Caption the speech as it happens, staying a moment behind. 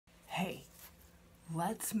Hey,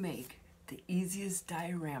 let's make the easiest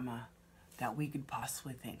diorama that we could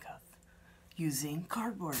possibly think of using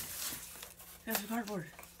cardboard. Here's the cardboard.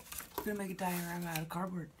 We're gonna make a diorama out of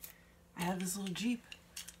cardboard. I have this little Jeep.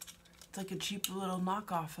 It's like a cheap little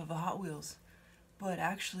knockoff of a Hot Wheels, but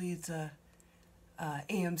actually it's a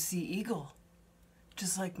AMC Eagle,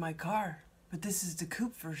 just like my car. But this is the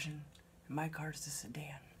coupe version, and my car's the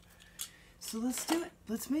sedan. So let's do it.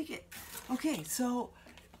 Let's make it. Okay, so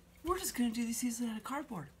we're just gonna do this easily out of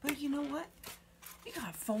cardboard. But you know what? We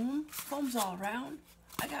got foam. Foam's all around.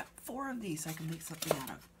 I got 4 of these I can make something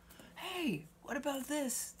out of. Hey, what about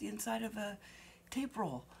this? The inside of a tape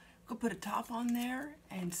roll. Go put a top on there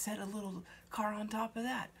and set a little car on top of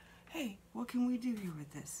that. Hey, what can we do here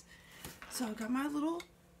with this? So I got my little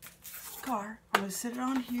car. I'm gonna sit it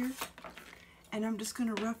on here, and I'm just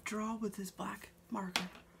gonna rough draw with this black marker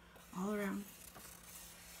all around.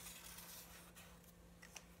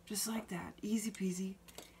 Just like that, easy peasy.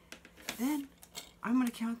 Then I'm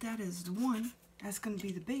gonna count that as the 1. That's gonna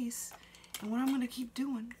be the base. And what I'm gonna keep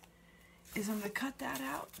doing is I'm gonna cut that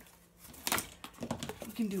out.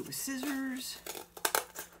 You can do it with scissors.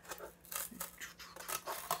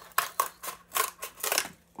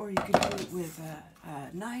 Or you could do it with a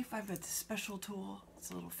knife. I've got this special tool.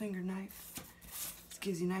 It's a little finger knife. This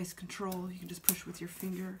gives you nice control. You can just push with your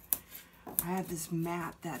finger. I have this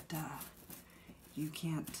mat that you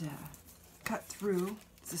can't cut through.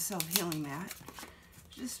 It's a self-healing mat.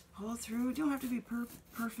 Just pull through. You don't have to be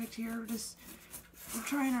perfect here. We're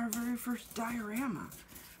trying our very first diorama,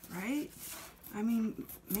 right? I mean,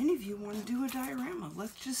 many of you want to do a diorama.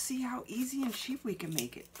 Let's just see how easy and cheap we can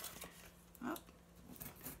make it. Oh,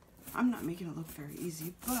 I'm not making it look very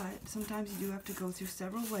easy, but sometimes you do have to go through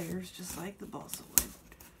several layers, just like the balsa wood.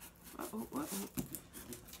 Uh-oh, uh-oh.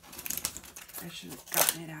 I should have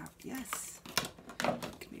gotten it out. Yes.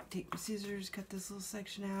 Can take my scissors, cut this little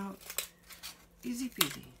section out. Easy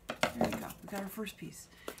peasy. There we go. We got our first piece.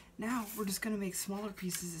 Now we're just going to make smaller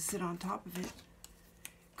pieces to sit on top of it.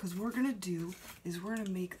 Because what we're going to do is we're going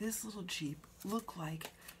to make this little Jeep look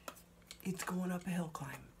like it's going up a hill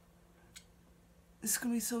climb. This is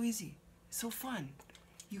going to be so easy. So fun.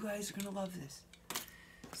 You guys are going to love this.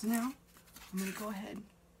 So now I'm going to go ahead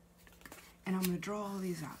and I'm going to draw all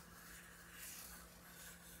these out.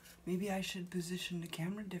 Maybe I should position the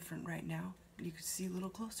camera different right now. You can see a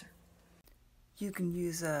little closer. You can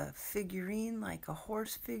use a figurine, like a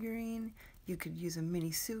horse figurine. You could use a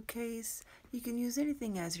mini suitcase. You can use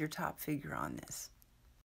anything as your top figure on this.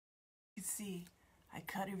 You can see I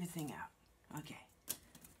cut everything out. Okay.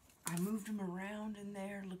 I moved them around in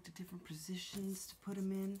there, looked at different positions to put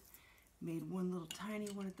them in. Made one little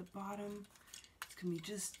tiny one at the bottom. It's going to be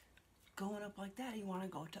just going up like that. You want to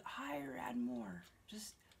go to higher, add more.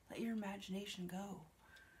 Just let your imagination go.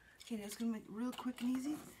 Okay, that's going to make it real quick and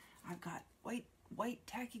easy. I've got white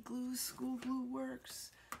tacky glue, school glue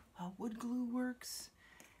works, wood glue works.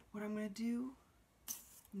 What I'm going to do,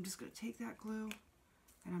 I'm just going to take that glue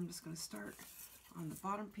and I'm just going to start on the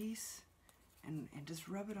bottom piece and just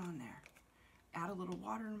rub it on there. Add a little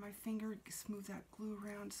water in my finger, smooth that glue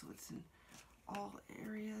around so it's in all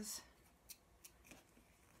areas.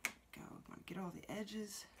 Go, I want to get all the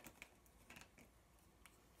edges.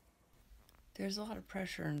 There's a lot of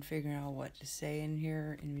pressure in figuring out what to say in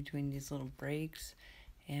here in between these little breaks,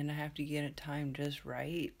 and I have to get it timed just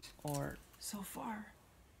right. Or so far,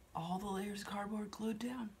 all the layers of cardboard glued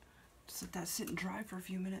down. Just let that sit and dry for a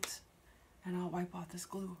few minutes, and I'll wipe off this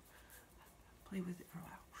glue. Play with it for a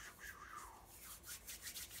while.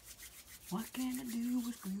 What can I do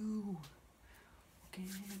with glue? What can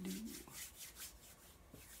I do?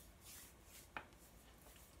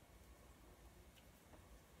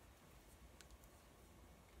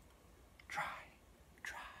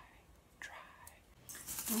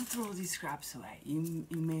 Don't throw these scraps away. You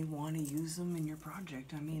may want to use them in your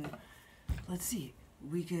project. I mean, let's see.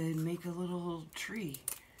 We could make a little tree.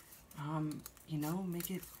 You know, make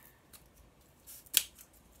it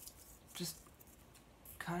just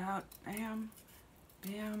cut out, bam,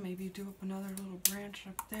 bam. Maybe do up another little branch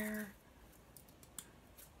up there.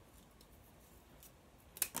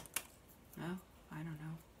 No, I don't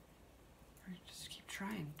know. Or just keep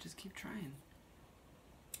trying. Just keep trying.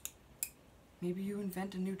 Maybe you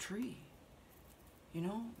invent a new tree. You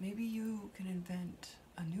know, maybe you can invent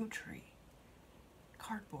a new tree.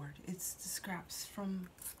 Cardboard. It's the scraps from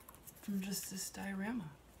just this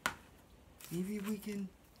diorama. Maybe we can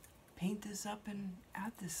paint this up and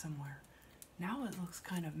add this somewhere. Now it looks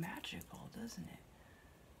kind of magical, doesn't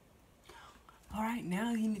it? All right,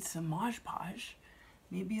 now you need some Mod Podge.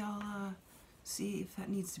 Maybe I'll see if that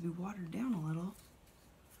needs to be watered down a little.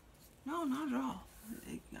 No, not at all.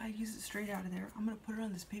 I use it straight out of there. I'm going to put it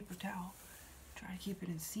on this paper towel. Try to keep it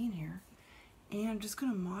in scene here. And I'm just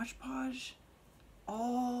going to Mod Podge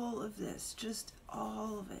all of this. Just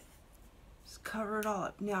all of it. Just cover it all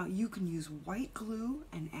up. Now, you can use white glue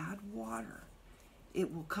and add water.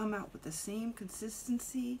 It will come out with the same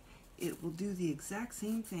consistency. It will do the exact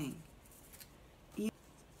same thing.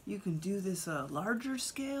 You can do this a larger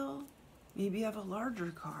scale. Maybe you have a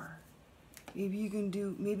larger car. Maybe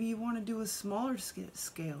you want to do a smaller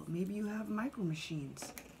scale. Maybe you have micro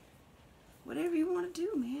machines. Whatever you want to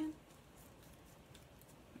do, man.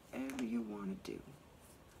 Whatever you want to do.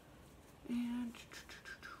 And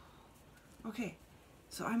okay,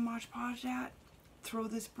 so I Mod Podge that. Throw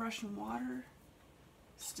this brush in water.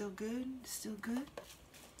 Still good, still good.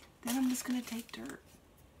 Then I'm just gonna take dirt.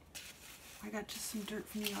 I got just some dirt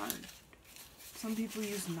from the yard. Some people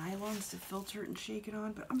use nylons to filter it and shake it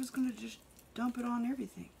on, but I'm just gonna just dump it on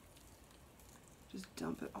everything. Just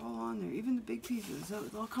dump it all on there, even the big pieces.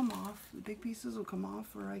 They'll come off. The big pieces will come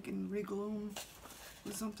off, or I can reglue them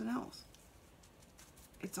with something else.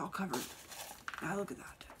 It's all covered. Now look at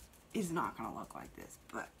that. It's not gonna look like this,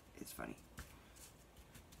 but it's funny.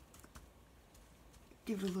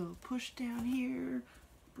 Give it a little push down here,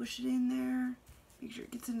 push it in there, make sure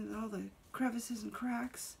it gets into all the crevices and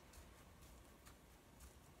cracks.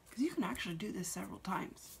 Because you can actually do this several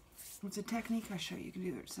times. It's a technique I show you. You can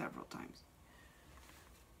do it several times.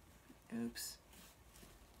 Oops.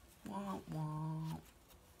 Womp womp.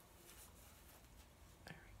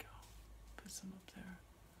 There we go. Put some up there.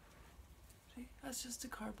 See, that's just a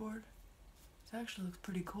cardboard. It actually looks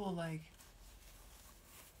pretty cool, like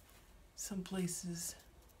some places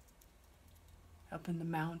up in the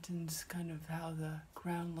mountains, kind of how the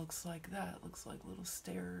ground looks like that. It looks like little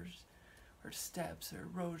stairs or steps or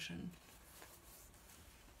erosion.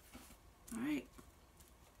 All right.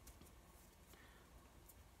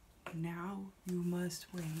 Now you must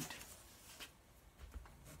wait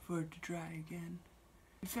for it to dry again.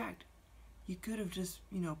 In fact, you could have just,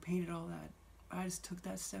 painted all that. I just took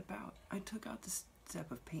that step out. I took out the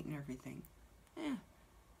step of painting everything.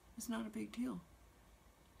 It's not a big deal.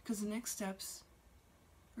 Because the next steps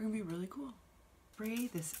are going to be really cool. Spray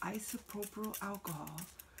this isopropyl alcohol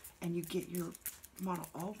and you get your model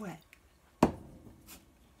all wet.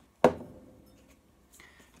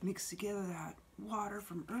 Mix together that water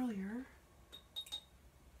from earlier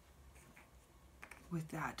with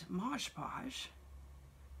that Mod Podge.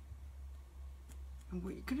 And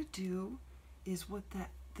what you're going to do is what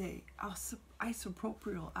the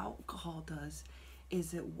isopropyl alcohol does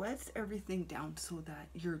is it wets everything down so that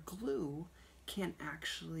your glue can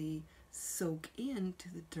actually soak into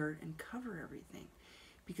the dirt and cover everything.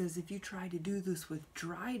 Because if you try to do this with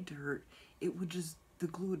dry dirt, it would the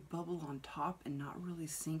glue would bubble on top and not really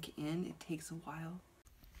sink in. It takes a while.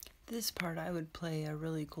 This part I would play a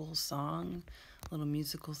really cool song, a little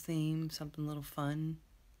musical theme, something a little fun.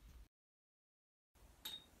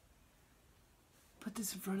 Put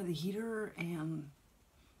this in front of the heater and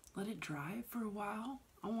let it dry for a while.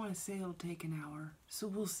 I want to say it'll take an hour, so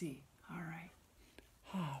we'll see. All right.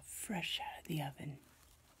 Fresh out of the oven.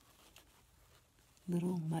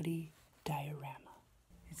 Little muddy diorama.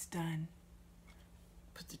 It's done.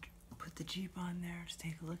 Put the Jeep on there. Just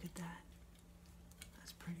take a look at that.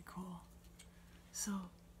 That's pretty cool. So,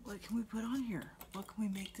 what can we put on here? What can we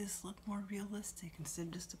make this look more realistic instead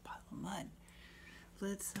of just a pile of mud?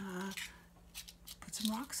 Let's put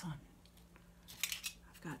some rocks on.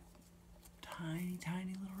 I've got tiny,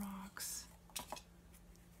 tiny little rocks.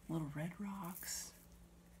 Little red rocks.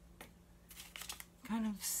 Kind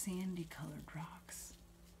of sandy colored rocks.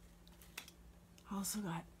 I also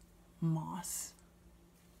got moss.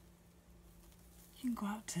 You can go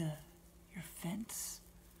out to your fence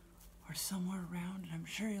or somewhere around and I'm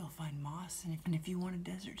sure you'll find moss. And if you want a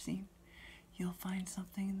desert scene, you'll find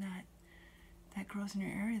something that grows in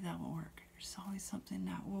your area that will work. There's always something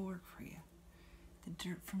that will work for you. The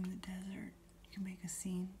dirt from the desert, you can make a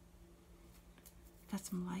scene. Got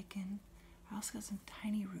some lichen. I also got some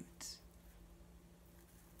tiny roots.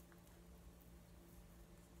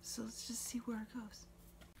 So let's just see where it goes.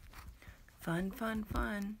 Fun, fun,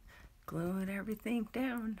 fun. Gluing everything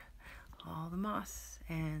down. All the moss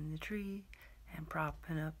and the tree and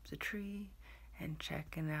propping up the tree and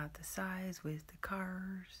checking out the size with the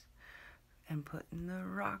cars and putting the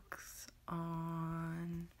rocks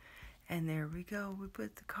on. And there we go. We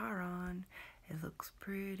put the car on. It looks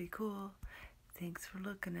pretty cool. Thanks for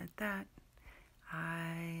looking at that.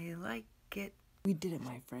 I like it. We did it,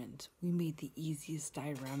 my friends. We made the easiest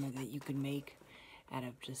diorama that you could make out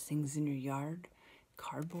of just things in your yard,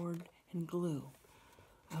 cardboard, and glue.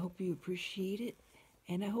 I hope you appreciate it,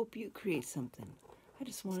 and I hope you create something. I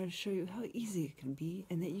just wanted to show you how easy it can be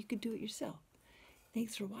and that you could do it yourself.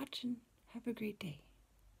 Thanks for watching. Have a great day.